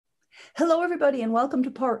Hello, everybody, and welcome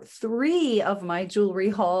to part 3 of my jewelry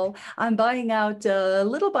haul. I'm buying out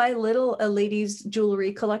little by little a lady's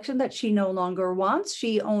jewelry collection that she no longer wants.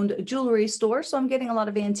 She owned a jewelry store, so I'm getting a lot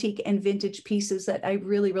of antique and vintage pieces that I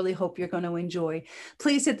really, really hope you're going to enjoy.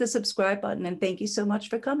 Please hit the subscribe button, and thank you so much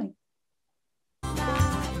for coming.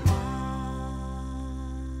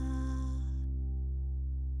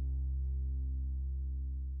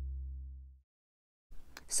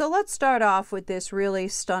 So let's start off with this really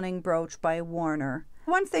stunning brooch by Warner.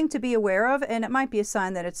 One thing to be aware of, and it might be a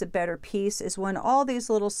sign that it's a better piece, is when all these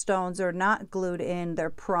little stones are not glued in, they're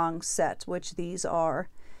prong set, which these are.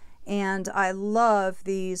 And I love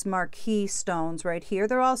these marquise stones right here.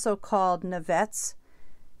 They're also called navettes.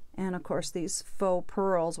 And of course these faux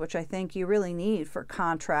pearls, which I think you really need for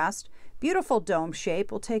contrast. Beautiful dome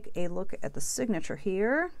shape. We'll take a look at the signature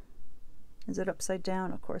here. Is it upside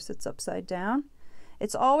down? Of course it's upside down.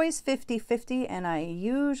 It's always 50-50 and I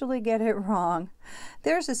usually get it wrong.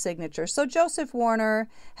 There's a signature. So Joseph Warner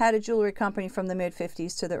had a jewelry company from the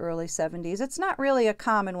mid-50s to the early 70s. It's not really a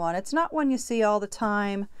common one. It's not one you see all the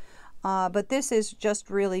time, but this is just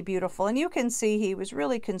really beautiful. And you can see he was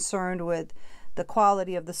really concerned with the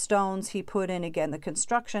quality of the stones he put in. Again, the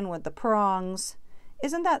construction with the prongs.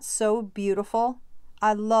 Isn't that so beautiful?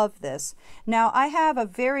 I love this. Now, I have a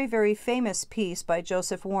very, very famous piece by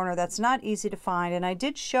Joseph Warner that's not easy to find, and I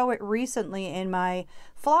did show it recently in my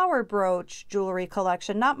flower brooch jewelry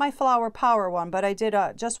collection. Not my flower power one, but I did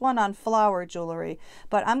just one on flower jewelry.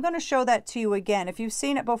 But I'm going to show that to you again. If you've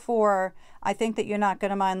seen it before, I think that you're not going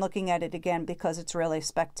to mind looking at it again because it's really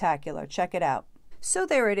spectacular. Check it out. So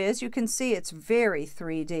there it is. You can see it's very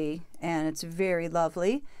 3D, and it's very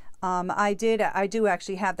lovely. I do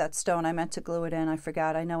actually have that stone. I meant to glue it in. I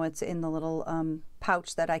forgot. I know it's in the little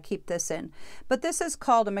pouch that I keep this in. But this is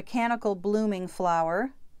called a mechanical blooming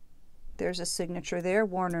flower. There's a signature there,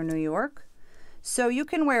 Warner, New York. So you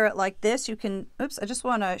can wear it like this. You can, oops, I just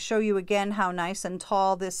want to show you again how nice and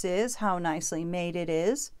tall this is, how nicely made it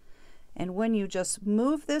is. And when you just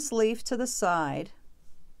move this leaf to the side,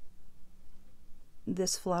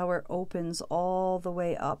 this flower opens all the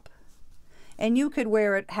way up. And you could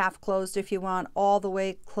wear it half closed if you want, all the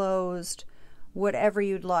way closed, whatever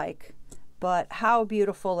you'd like. But how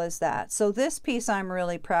beautiful is that? So this piece I'm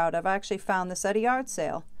really proud of. I actually found this at a yard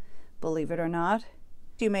sale, believe it or not.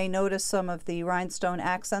 You may notice some of the rhinestone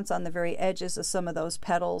accents on the very edges of some of those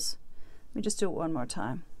petals. Let me just do it one more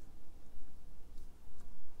time.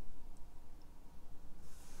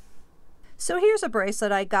 So here's a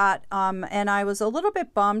bracelet I got, and I was a little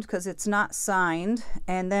bit bummed because it's not signed,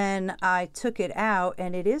 and then I took it out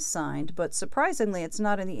and it is signed, but surprisingly it's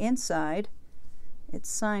not on the inside. It's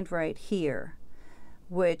signed right here,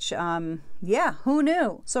 which, yeah, who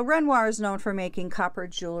knew? So Renoir is known for making copper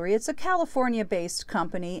jewelry. It's a California-based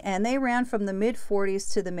company, and they ran from the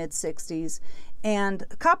mid-40s to the mid-60s. And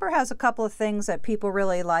copper has a couple of things that people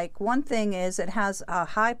really like. One thing is it has a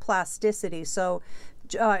high plasticity, so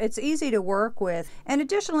it's easy to work with. And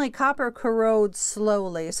additionally, copper corrodes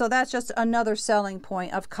slowly. So that's just another selling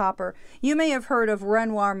point of copper. You may have heard of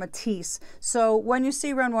Renoir Matisse. So when you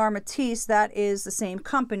see Renoir Matisse, that is the same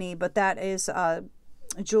company, but that is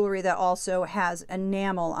jewelry that also has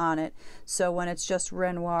enamel on it. So when it's just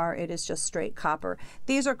Renoir, it is just straight copper.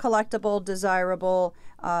 These are collectible, desirable.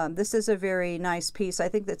 This is a very nice piece. I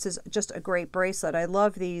think this is just a great bracelet. I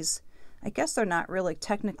love these. I guess they're not really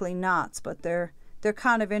technically knots, but they're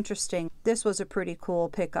kind of interesting. This was a pretty cool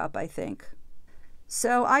pickup, I think.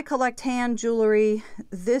 So I collect hand jewelry.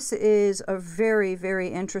 This is a very, very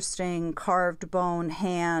interesting carved bone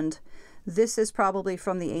hand. This is probably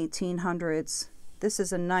from the 1800s. This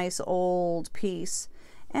is a nice old piece.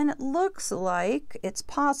 And it looks like it's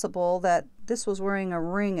possible that this was wearing a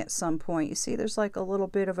ring at some point. You see there's like a little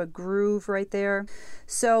bit of a groove right there.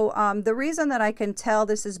 So the reason that I can tell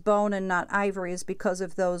this is bone and not ivory is because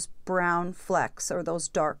of those brown flecks or those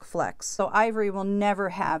dark flecks. So ivory will never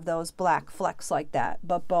have those black flecks like that,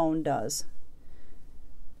 but bone does.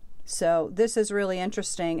 So this is really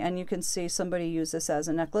interesting, and you can see somebody use this as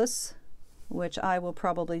a necklace, which I will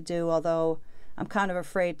probably do, although I'm kind of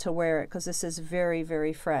afraid to wear it because this is very,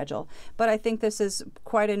 very fragile. But I think this is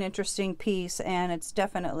quite an interesting piece, and it's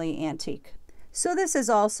definitely antique. So this is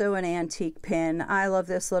also an antique pin. I love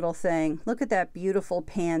this little thing. Look at that beautiful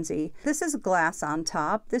pansy. This is glass on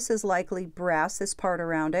top. This is likely brass, this part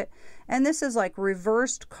around it. And this is like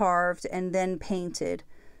reversed carved and then painted.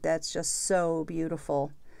 That's just so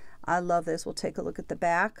beautiful. I love this. We'll take a look at the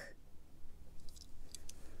back.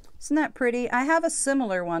 Isn't that pretty? I have a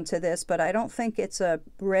similar one to this, but I don't think it's a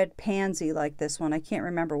red pansy like this one. I can't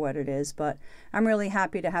remember what it is, but I'm really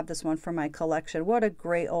happy to have this one for my collection. What a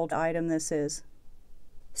great old item this is.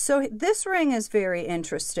 So this ring is very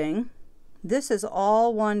interesting. This is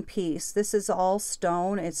all one piece. This is all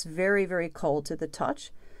stone. It's very, very cold to the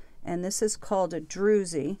touch. And this is called a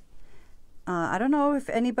druzy. I don't know if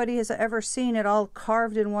anybody has ever seen it all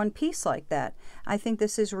carved in one piece like that. I think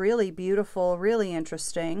this is really beautiful, really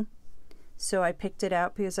interesting. So I picked it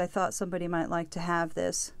out because I thought somebody might like to have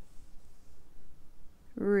this.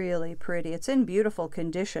 Really pretty. It's in beautiful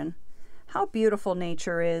condition. How beautiful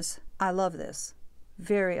nature is. I love this.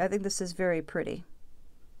 I think this is very pretty.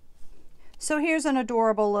 So here's an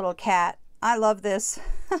adorable little cat. I love this.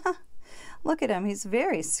 Look at him. He's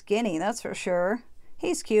very skinny, that's for sure.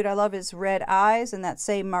 He's cute. I love his red eyes and that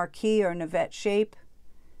same marquee or navette shape.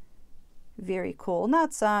 Very cool.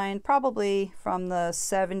 Not signed. Probably from the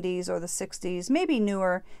 70s or the 60s. Maybe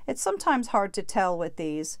newer. It's sometimes hard to tell with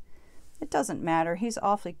these. It doesn't matter. He's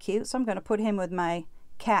awfully cute. So I'm going to put him with my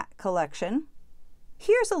cat collection.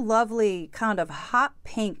 Here's a lovely kind of hot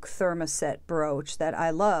pink thermoset brooch that I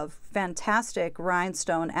love. Fantastic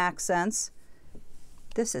rhinestone accents.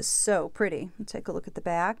 This is so pretty. Take a look at the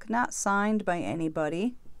back. Not signed by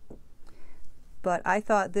anybody, but I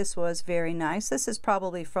thought this was very nice. This is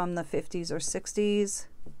probably from the 50s or 60s.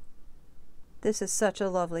 This is such a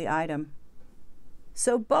lovely item.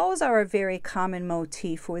 So bows are a very common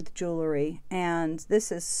motif with jewelry, and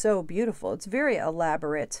this is so beautiful. It's very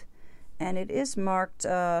elaborate, and it is marked,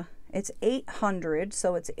 it's 800,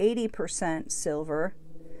 so it's 80% silver.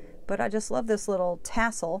 But I just love this little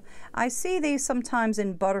tassel. I see these sometimes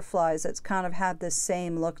in butterflies that's kind of have this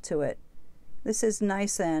same look to it. This is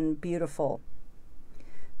nice and beautiful.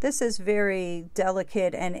 This is very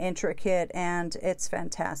delicate and intricate, and it's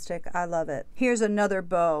fantastic. I love it. Here's another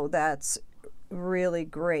bow that's really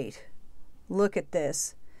great. Look at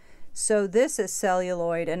this. So this is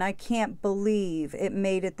celluloid, and I can't believe it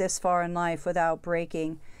made it this far in life without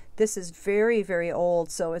breaking. This is very, very old,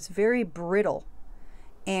 so it's very brittle.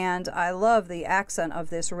 And I love the accent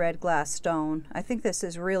of this red glass stone. I think this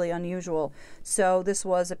is really unusual. So this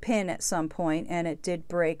was a pin at some point, and it did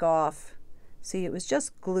break off. See, it was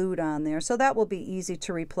just glued on there. So that will be easy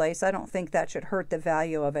to replace. I don't think that should hurt the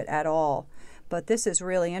value of it at all. But this is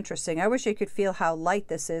really interesting. I wish you could feel how light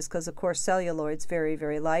this is, because of course celluloid's very,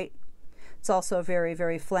 very light. It's also very,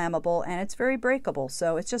 very flammable, and it's very breakable.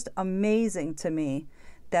 So it's just amazing to me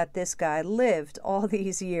that this guy lived all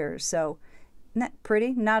these years. So isn't that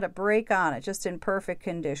pretty? Not a break on it, just in perfect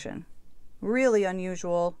condition. Really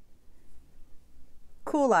unusual.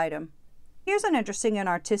 Cool item. Here's an interesting and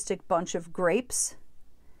artistic bunch of grapes.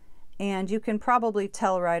 And you can probably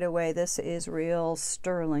tell right away this is real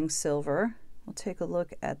sterling silver. We'll take a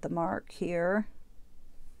look at the mark here.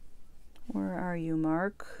 Where are you,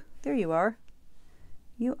 Mark? There you are.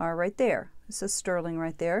 You are right there. This is sterling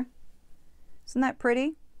right there. Isn't that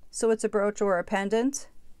pretty? So it's a brooch or a pendant.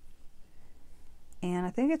 And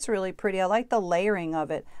I think it's really pretty. I like the layering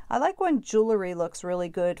of it. I like when jewelry looks really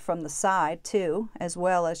good from the side too, as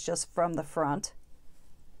well as just from the front.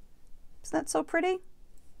 Isn't that so pretty?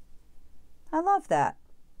 I love that.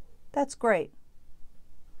 That's great.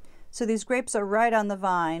 So these grapes are right on the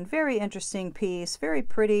vine. Very interesting piece, very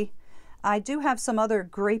pretty. I do have some other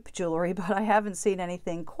grape jewelry, but I haven't seen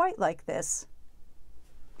anything quite like this.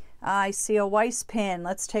 I see a Weiss pin.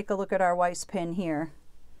 Let's take a look at our Weiss pin here.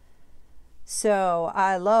 So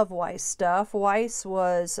I love Weiss stuff. Weiss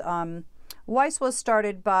was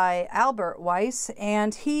started by Albert Weiss,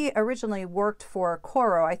 and he originally worked for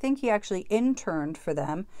Coro. I think he actually interned for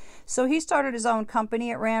them. So he started his own company.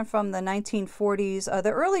 It ran from the 1940s,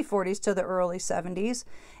 the early 40s to the early 70s.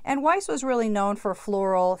 And Weiss was really known for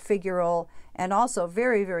floral, figural, and also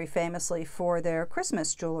very, very famously for their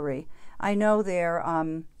Christmas jewelry. I know their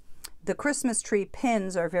the Christmas tree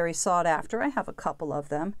pins are very sought after. I have a couple of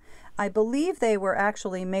them. I believe they were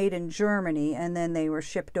actually made in Germany, and then they were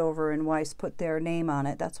shipped over and Weiss put their name on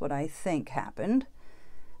it. That's what I think happened.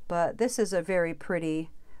 But this is a very pretty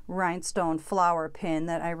rhinestone flower pin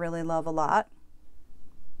that I really love a lot.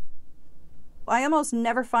 I almost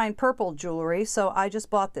never find purple jewelry, so I just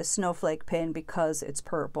bought this snowflake pin because it's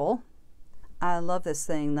purple. I love this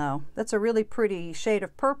thing though. That's a really pretty shade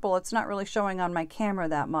of purple. It's not really showing on my camera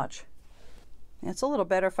that much. It's a little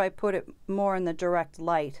better if I put it more in the direct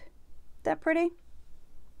light. That pretty?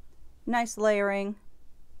 Nice layering.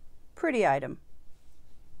 Pretty item.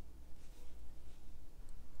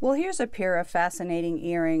 Well, here's a pair of fascinating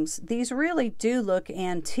earrings. These really do look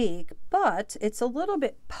antique, but it's a little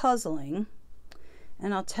bit puzzling.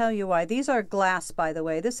 And I'll tell you why. These are glass, by the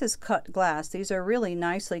way. This is cut glass. These are really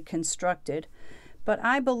nicely constructed. But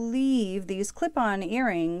I believe these clip-on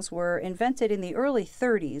earrings were invented in the early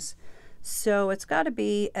 30s. So it's got to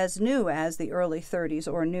be as new as the early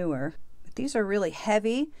 30s or newer. But these are really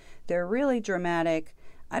heavy. They're really dramatic.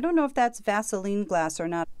 I don't know if that's Vaseline glass or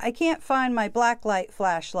not. I can't find my blacklight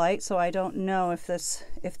flashlight, so I don't know if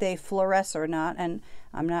they fluoresce or not, and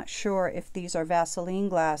I'm not sure if these are Vaseline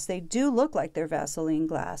glass. They do look like they're Vaseline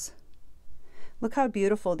glass. Look how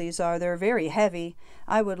beautiful these are. They're very heavy.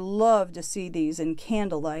 I would love to see these in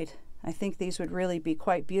candlelight. I think these would really be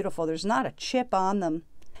quite beautiful. There's not a chip on them.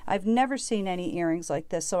 I've never seen any earrings like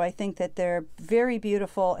this, so I think that they're very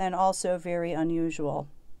beautiful and also very unusual.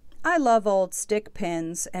 I love old stick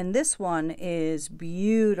pins, and this one is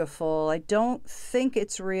beautiful. I don't think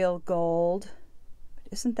it's real gold,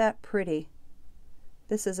 but isn't that pretty?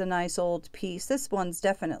 This is a nice old piece. This one's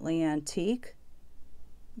definitely antique.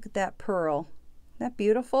 Look at that pearl. Isn't that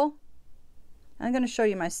beautiful? I'm going to show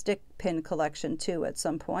you my stick pin collection too at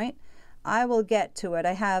some point. I will get to it.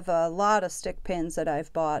 I have a lot of stick pins that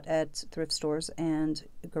I've bought at thrift stores and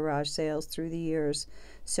garage sales through the years.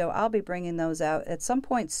 So I'll be bringing those out at some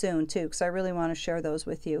point soon too, because I really want to share those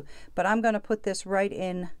with you. But I'm going to put this right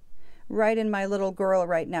in my little girl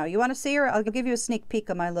right now. You want to see her? I'll give you a sneak peek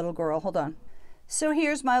of my little girl. Hold on. So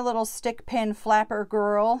here's my little stick pin flapper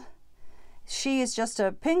girl. She is just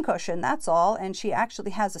a pin cushion, that's all. And she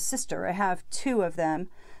actually has a sister. I have two of them.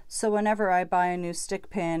 So whenever I buy a new stick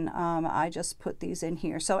pin, I just put these in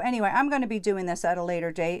here. So anyway, I'm going to be doing this at a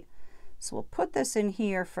later date. So we'll put this in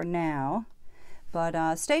here for now.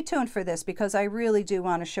 But stay tuned for this because I really do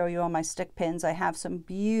want to show you all my stick pins. I have some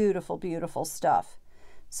beautiful, beautiful stuff.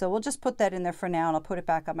 So we'll just put that in there for now and I'll put it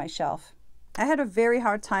back on my shelf. I had a very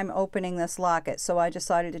hard time opening this locket, so I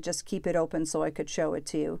decided to just keep it open so I could show it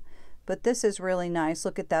to you. But this is really nice.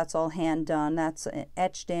 Look at that's all hand done. That's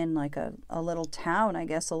etched in like a little town, I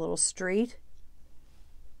guess, a little street.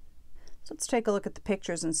 So let's take a look at the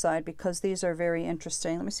pictures inside because these are very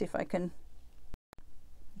interesting. Let me see if I can.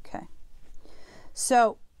 Okay.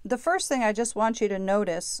 So the first thing I just want you to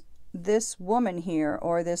notice, this woman here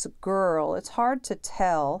or this girl, it's hard to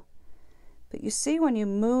tell, but you see when you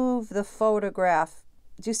move the photograph,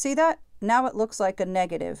 do you see that? Now it looks like a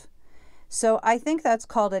negative. So I think that's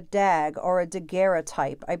called a dag or a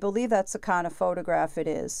daguerreotype. I believe that's the kind of photograph it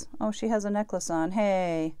is. Oh, she has a necklace on.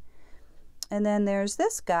 Hey. And then there's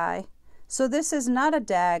this guy. So this is not a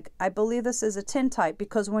dag. I believe this is a tintype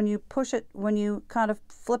because when you push it, when you kind of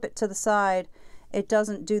flip it to the side, it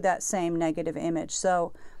doesn't do that same negative image.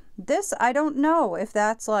 So this, I don't know if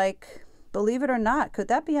that's like, believe it or not, could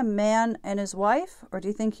that be a man and his wife? Or do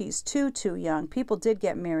you think he's too young? People did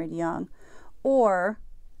get married young. Or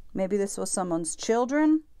maybe this was someone's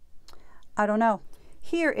children. I don't know.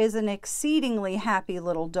 Here is an exceedingly happy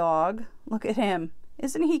little dog. Look at him.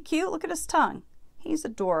 Isn't he cute? Look at his tongue. He's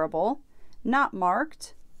adorable. Not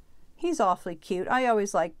marked. He's awfully cute. I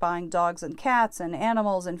always like buying dogs and cats and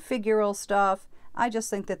animals and figural stuff. I just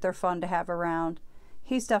think that they're fun to have around.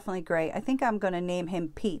 He's definitely great. I think I'm going to name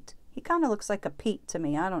him Pete. He kind of looks like a Pete to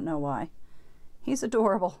me. I don't know why. He's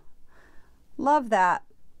adorable. Love that.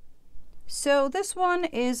 So this one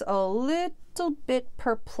is a little bit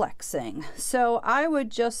perplexing. So I would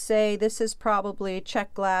just say this is probably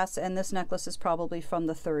check glass and this necklace is probably from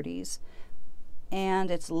the 30s. And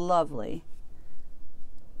it's lovely.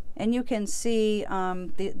 And you can see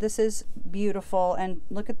this is beautiful. And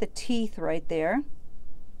look at the teeth right there.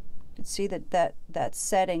 You can see that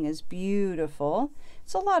setting is beautiful.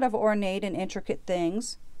 It's a lot of ornate and intricate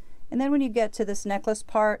things. And then when you get to this necklace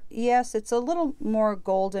part, yes, it's a little more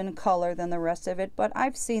golden color than the rest of it, but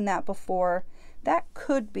I've seen that before. That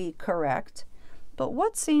could be correct. But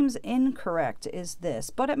what seems incorrect is this,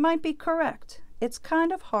 but it might be correct. It's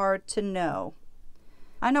kind of hard to know.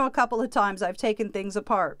 I know a couple of times I've taken things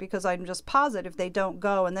apart because I'm just positive they don't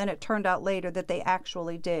go, and then it turned out later that they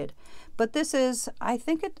actually did. But this is, I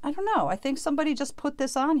don't know, I think somebody just put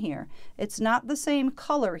this on here. It's not the same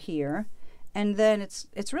color here. And then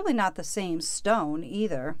it's really not the same stone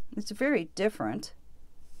either. It's very different.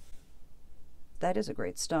 That is a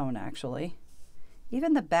great stone, actually.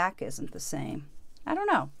 Even the back isn't the same. I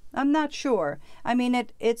don't know. I'm not sure. I mean,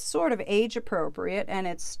 it's sort of age appropriate and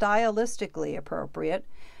it's stylistically appropriate.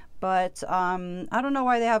 But I don't know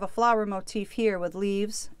why they have a flower motif here with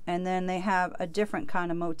leaves and then they have a different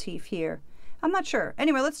kind of motif here. I'm not sure.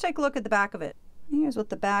 Anyway, let's take a look at the back of it. Here's what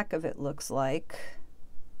the back of it looks like.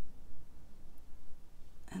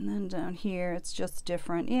 And then down here, it's just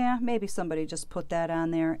different. Yeah, maybe somebody just put that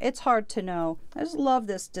on there. It's hard to know. I just love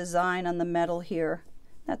this design on the metal here.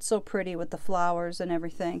 That's so pretty with the flowers and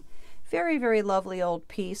everything. Very, very lovely old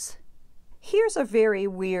piece. Here's a very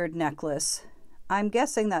weird necklace. I'm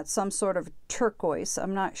guessing that's some sort of turquoise.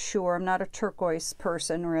 I'm not sure. I'm not a turquoise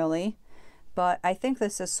person really, but I think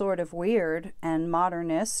this is sort of weird and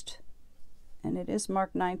modernist. And it is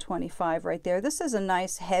marked 925 right there. This is a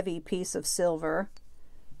nice heavy piece of silver.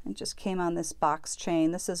 It just came on this box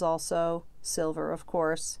chain. This is also silver, of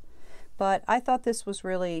course. But I thought this was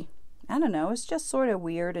really, I don't know, it's just sort of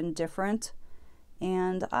weird and different.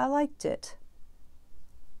 And I liked it.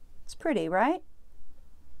 It's pretty, right?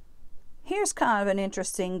 Here's kind of an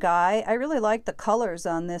interesting guy. I really like the colors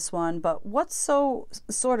on this one, but what's so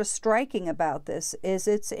sort of striking about this is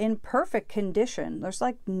it's in perfect condition. There's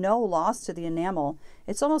like no loss to the enamel.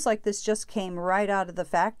 It's almost like this just came right out of the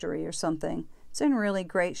factory or something. It's in really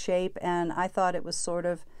great shape, and I thought it was sort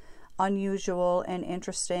of unusual and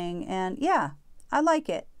interesting, and yeah, I like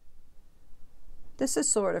it. This is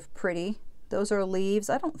sort of pretty. Those are leaves.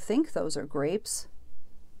 I don't think those are grapes.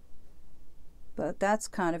 But that's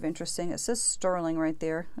kind of interesting. It says sterling right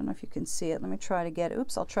there. I don't know if you can see it. Let me try to get it.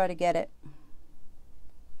 Oops, I'll try to get it.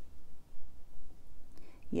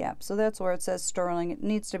 Yep, so that's where it says sterling. It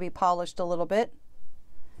needs to be polished a little bit.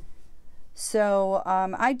 So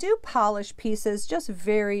I do polish pieces just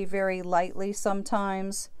very, very lightly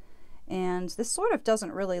sometimes. And this sort of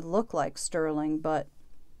doesn't really look like sterling, but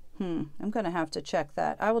I'm going to have to check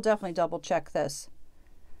that. I will definitely double check this.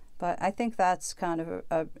 But I think that's kind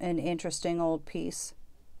of an interesting old piece.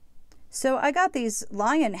 So I got these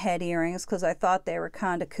lion head earrings because I thought they were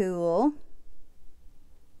kind of cool.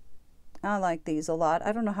 I like these a lot.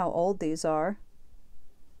 I don't know how old these are.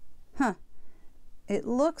 Huh. It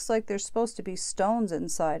looks like there's supposed to be stones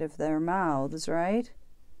inside of their mouths, right?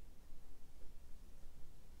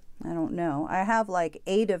 I don't know. I have like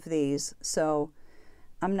 8 of these, so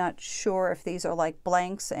I'm not sure if these are like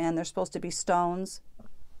blanks and they're supposed to be stones.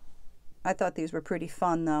 I thought these were pretty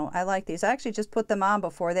fun though. I like these. I actually just put them on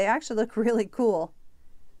before. They actually look really cool.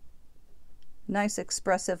 Nice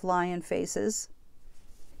expressive lion faces.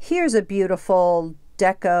 Here's a beautiful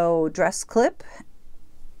deco dress clip.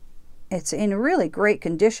 It's in really great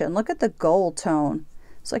condition. Look at the gold tone.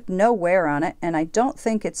 It's like no wear on it, and I don't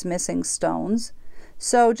think it's missing stones.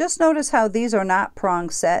 So just notice how these are not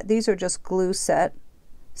prong set. These are just glue set.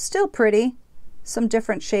 Still pretty. Some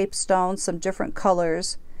different shaped stones, some different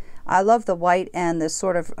colors. I love the white and this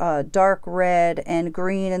sort of dark red and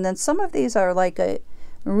green, and then some of these are like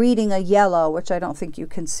reading a yellow, which I don't think you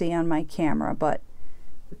can see on my camera, but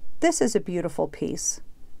this is a beautiful piece.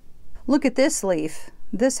 Look at this leaf.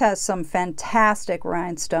 This has some fantastic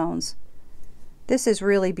rhinestones. This is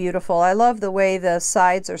really beautiful. I love the way the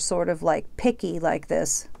sides are sort of like picky like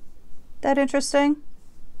this. That interesting?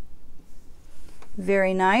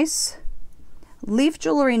 Very nice. Leaf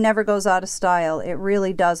jewelry never goes out of style. It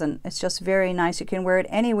really doesn't. It's just very nice. You can wear it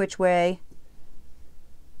any which way.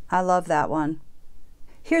 I love that one.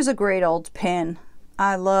 Here's a great old pin.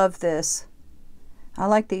 I love this. I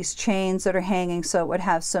like these chains that are hanging so it would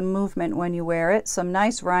have some movement when you wear it. Some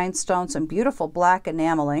nice rhinestones, some beautiful black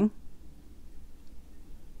enameling.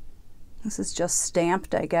 This is just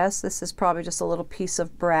stamped, I guess. This is probably just a little piece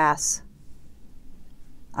of brass.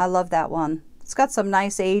 I love that one. It's got some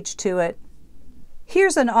nice age to it.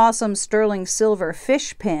 Here's an awesome sterling silver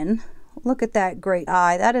fish pin. Look at that great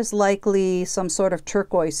eye. That is likely some sort of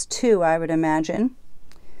turquoise too, I would imagine.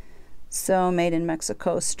 So made in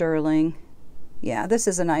Mexico, sterling. Yeah, this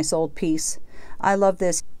is a nice old piece. I love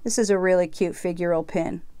this. This is a really cute figural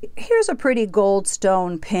pin. Here's a pretty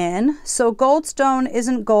goldstone pin. So goldstone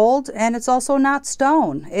isn't gold, and it's also not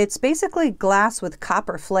stone. It's basically glass with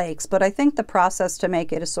copper flakes, but I think the process to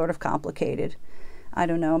make it is sort of complicated. I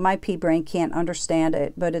don't know, my pea brain can't understand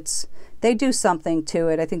it, but they do something to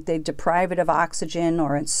it. I think they deprive it of oxygen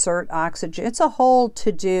or insert oxygen. It's a whole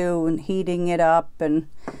to-do, and heating it up, and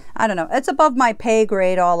I don't know. It's above my pay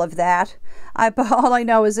grade, all of that. All I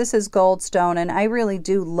know is this is goldstone, and I really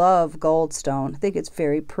do love goldstone. I think it's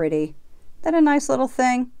very pretty. Isn't that a nice little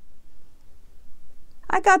thing?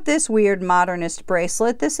 I got this weird modernist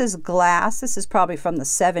bracelet. This is glass. This is probably from the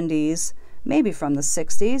 70s. Maybe from the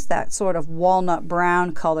 60s. That sort of walnut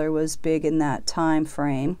brown color was big in that time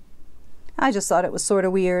frame. I just thought it was sort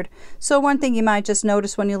of weird. So one thing you might just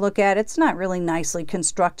notice when you look at it, it's not really nicely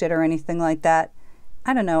constructed or anything like that.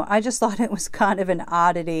 I don't know. I just thought it was kind of an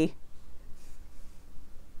oddity.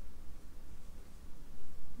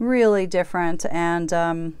 Really different, and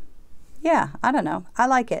yeah, I don't know. I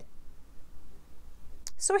like it.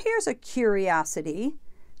 So here's a curiosity.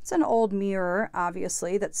 It's an old mirror,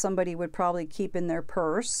 obviously, that somebody would probably keep in their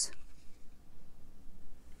purse.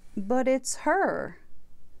 But it's her.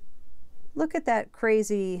 Look at that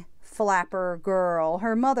crazy flapper girl.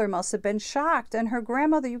 Her mother must have been shocked, and her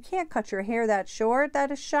grandmother, you can't cut your hair that short.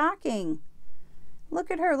 That is shocking. Look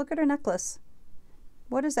at her. Look at her necklace.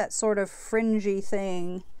 What is that sort of fringy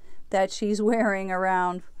thing that she's wearing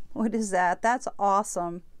around? What is that? That's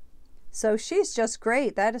awesome. So she's just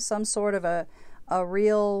great. That is some sort of a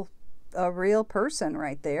real person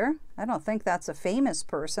right there. I don't think that's a famous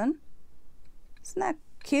person. Isn't that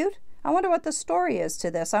cute? I wonder what the story is to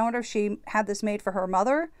this. I wonder if she had this made for her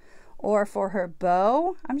mother or for her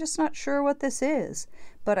beau. I'm just not sure what this is,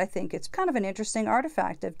 but I think it's kind of an interesting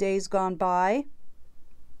artifact of days gone by.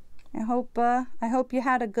 I hope you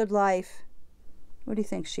had a good life. What do you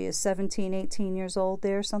think she is? 17, 18 years old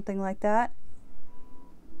there, something like that.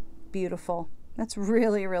 Beautiful. That's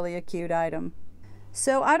really, really a cute item.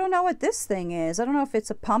 So I don't know what this thing is. I don't know if it's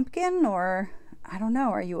a pumpkin or, I don't know.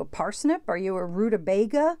 Are you a parsnip? Are you a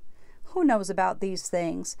rutabaga? Who knows about these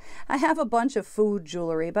things? I have a bunch of food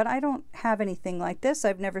jewelry, but I don't have anything like this.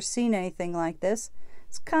 I've never seen anything like this.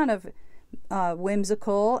 It's kind of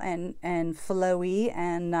whimsical and flowy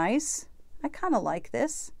and nice. I kind of like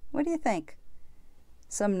this. What do you think?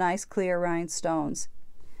 Some nice clear rhinestones.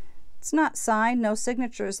 It's not signed, no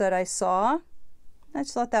signatures that I saw. I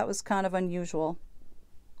just thought that was kind of unusual.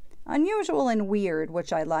 Unusual and weird,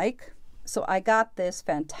 which I like. So I got this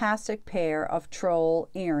fantastic pair of troll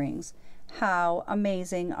earrings. How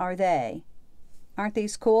amazing are they? Aren't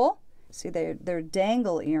these cool? See, they're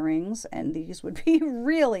dangle earrings, and these would be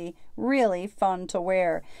really, really fun to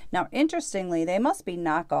wear. Now, interestingly, they must be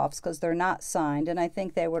knockoffs because they're not signed, and I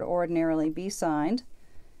think they would ordinarily be signed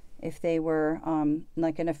if they were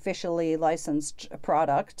like an officially licensed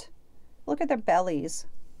product. Look at their bellies.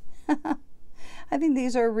 I think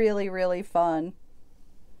these are really, really fun.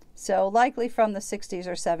 So likely from the 60s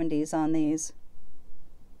or 70s on these.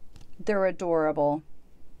 They're adorable.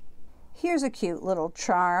 Here's a cute little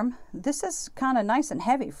charm. This is kind of nice and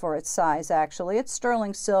heavy for its size, actually. It's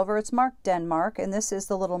sterling silver. It's marked Denmark, and this is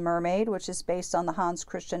the Little Mermaid, which is based on the Hans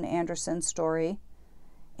Christian Andersen story.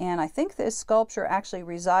 And I think this sculpture actually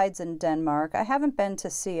resides in Denmark. I haven't been to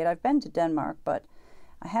see it. I've been to Denmark, but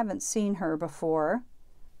I haven't seen her before.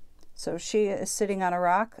 So she is sitting on a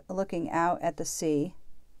rock looking out at the sea.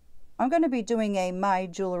 I'm going to be doing a My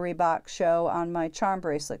Jewelry Box show on my charm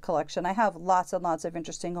bracelet collection. I have lots and lots of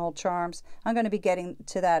interesting old charms. I'm going to be getting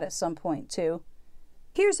to that at some point too.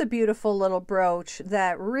 Here's a beautiful little brooch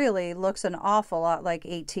that really looks an awful lot like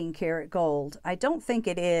 18 karat gold. I don't think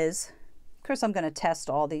it is. Of course, I'm going to test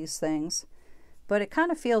all these things, but it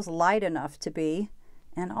kind of feels light enough to be.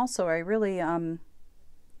 And also I really, I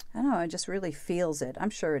don't know, it just really feels it. I'm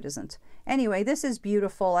sure it isn't. Anyway, this is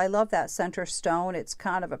beautiful. I love that center stone. It's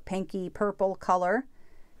kind of a pinky purple color.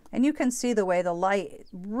 And you can see the way the light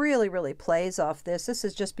really, really plays off this. This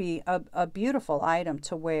is just be a beautiful item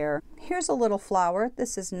to wear. Here's a little flower.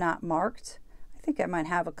 This is not marked. I think I might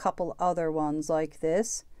have a couple other ones like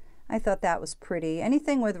this. I thought that was pretty.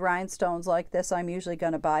 Anything with rhinestones like this, I'm usually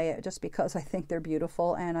going to buy it just because I think they're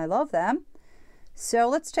beautiful and I love them. So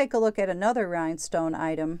let's take a look at another rhinestone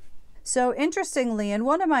item. So interestingly, in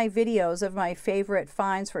one of my videos of my favorite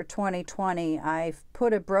finds for 2020, I've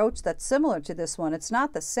put a brooch that's similar to this one. It's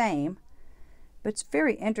not the same, but it's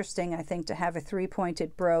very interesting, I think, to have a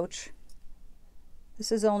three-pointed brooch.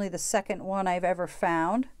 This is only the second one I've ever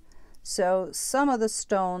found. So some of the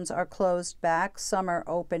stones are closed back, some are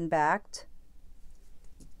open backed.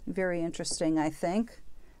 Very interesting, I think.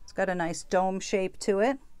 It's got a nice dome shape to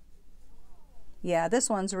it. Yeah, this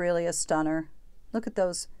one's really a stunner. Look at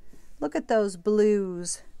those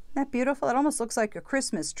blues. Isn't that beautiful? It almost looks like a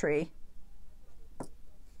Christmas tree.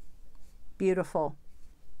 Beautiful.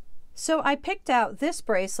 So I picked out this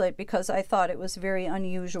bracelet because I thought it was very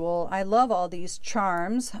unusual. I love all these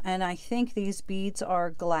charms, and I think these beads are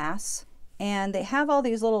glass. And they have all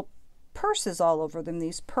these little purses all over them,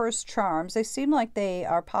 these purse charms. They seem like they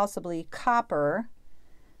are possibly copper.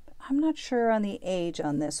 I'm not sure on the age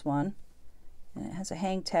on this one. And it has a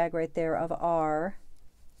hang tag right there of R.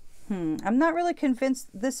 I'm not really convinced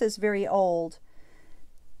this is very old,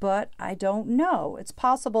 but I don't know. It's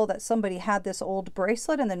possible that somebody had this old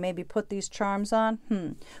bracelet and then maybe put these charms on.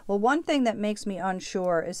 Well, one thing that makes me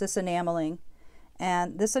unsure is this enameling.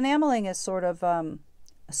 And this enameling is sort of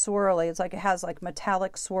swirly. It's like it has like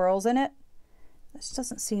metallic swirls in it. This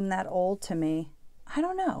doesn't seem that old to me. I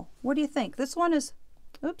don't know. What do you think? This one is,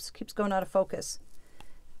 oops, keeps going out of focus.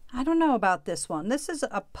 I don't know about this one. This is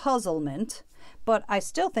a puzzlement, but I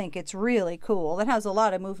still think it's really cool. It has a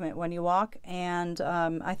lot of movement when you walk, and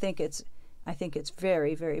I think it's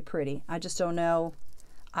very, very pretty. I just don't know.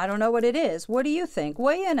 I don't know what it is. What do you think?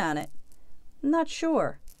 Weigh in on it. I'm not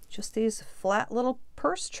sure. Just these flat little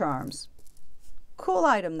purse charms. Cool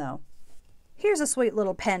item though. Here's a sweet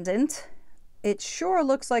little pendant. It sure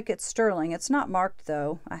looks like it's sterling. It's not marked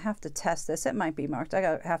though. I have to test this. It might be marked.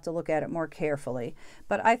 I have to look at it more carefully.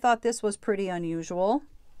 But I thought this was pretty unusual.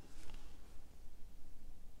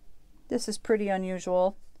 This is pretty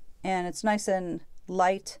unusual, and it's nice and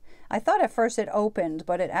light. I thought at first it opened,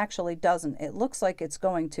 but it actually doesn't. It looks like it's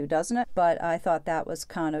going to, doesn't it? But I thought that was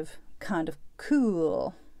kind of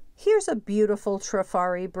cool. Here's a beautiful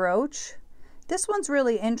Trifari brooch. This one's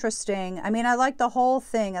really interesting. I mean, I like the whole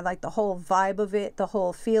thing. I like the whole vibe of it, the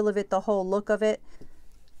whole feel of it, the whole look of it.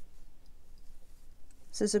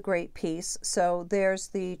 This is a great piece. So there's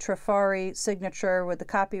the Trifari signature with the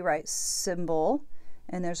copyright symbol,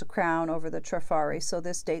 and there's a crown over the Trifari. So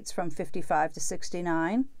this dates from 55 to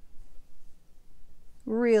 69.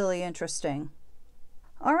 Really interesting.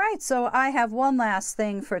 All right, so I have one last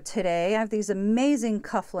thing for today. I have these amazing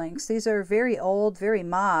cufflinks. These are very old, very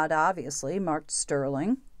mod, obviously, marked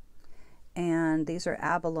sterling. And these are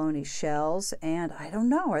abalone shells. And I don't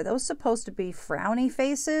know, are those supposed to be frowny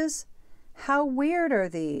faces? How weird are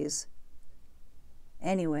these?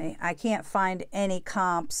 Anyway, I can't find any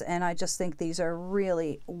comps, and I just think these are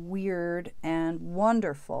really weird and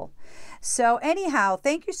wonderful. So anyhow,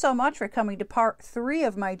 thank you so much for coming to part 3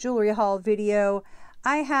 of my jewelry haul video.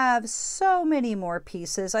 I have so many more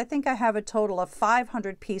pieces. I think I have a total of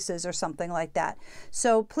 500 pieces or something like that.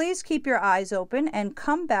 So please keep your eyes open and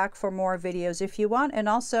come back for more videos if you want. And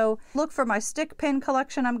also look for my stick pin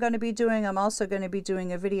collection I'm going to be doing. I'm also going to be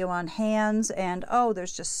doing a video on hands. And oh,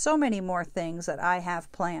 there's just so many more things that I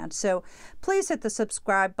have planned. So please hit the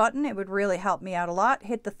subscribe button. It would really help me out a lot.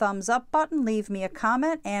 Hit the thumbs up button. Leave me a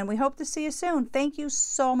comment. And we hope to see you soon. Thank you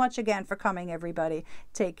so much again for coming, everybody.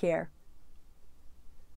 Take care.